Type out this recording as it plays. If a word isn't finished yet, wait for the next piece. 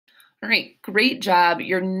All right, great job.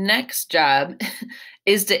 Your next job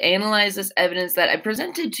is to analyze this evidence that I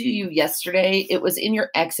presented to you yesterday. It was in your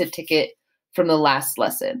exit ticket from the last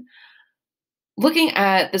lesson. Looking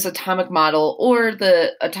at this atomic model or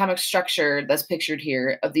the atomic structure that's pictured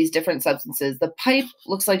here of these different substances, the pipe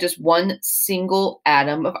looks like just one single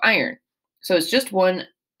atom of iron. So it's just one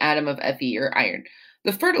atom of Fe or iron.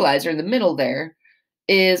 The fertilizer in the middle there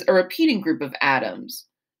is a repeating group of atoms.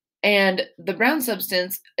 And the brown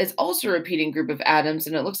substance is also a repeating group of atoms,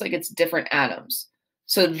 and it looks like it's different atoms.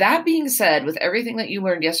 So, that being said, with everything that you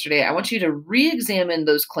learned yesterday, I want you to re examine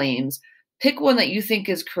those claims, pick one that you think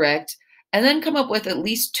is correct, and then come up with at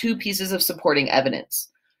least two pieces of supporting evidence.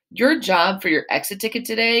 Your job for your exit ticket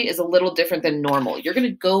today is a little different than normal. You're going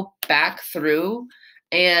to go back through,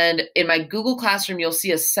 and in my Google Classroom, you'll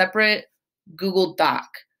see a separate Google Doc.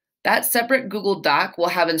 That separate Google Doc will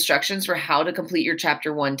have instructions for how to complete your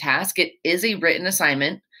Chapter 1 task. It is a written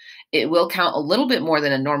assignment. It will count a little bit more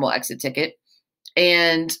than a normal exit ticket.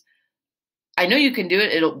 And I know you can do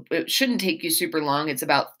it. It shouldn't take you super long. It's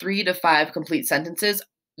about 3 to 5 complete sentences.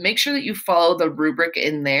 Make sure that you follow the rubric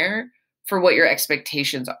in there for what your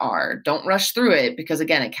expectations are. Don't rush through it because,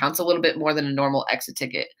 again, it counts a little bit more than a normal exit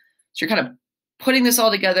ticket. So you're kind of putting this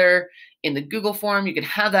all together in the Google form. You can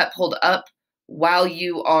have that pulled up while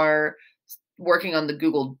you are working on the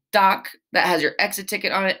Google Doc that has your exit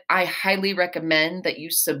ticket on it. I highly recommend that you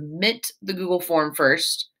submit the Google form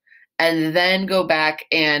first and then go back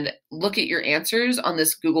and look at your answers on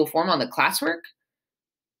this Google form on the classwork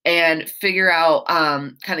and figure out,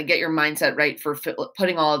 kind of get your mindset right for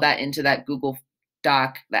putting all of that into that Google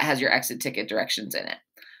Doc that has your exit ticket directions in it.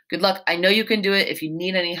 Good luck. I know you can do it. If you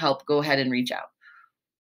need any help, go ahead and reach out.